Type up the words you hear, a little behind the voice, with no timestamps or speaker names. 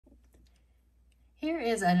Here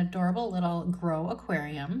is an adorable little grow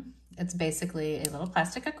aquarium. It's basically a little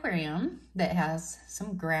plastic aquarium that has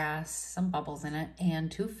some grass, some bubbles in it,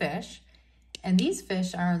 and 2 fish. And these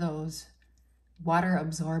fish are those water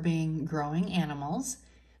absorbing growing animals.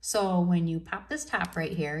 So when you pop this top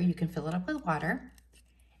right here, you can fill it up with water.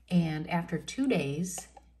 And after 2 days,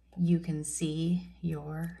 you can see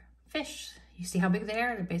your fish. You see how big they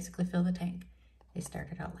are? They basically fill the tank. They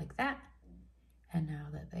started out like that. And now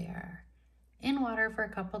that they are in water for a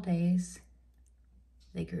couple days,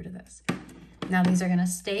 they grew to this. Now these are gonna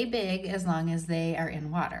stay big as long as they are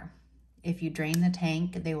in water. If you drain the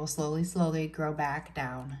tank, they will slowly grow back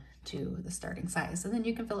down to the starting size. And then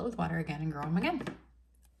you can fill it with water again and grow them again.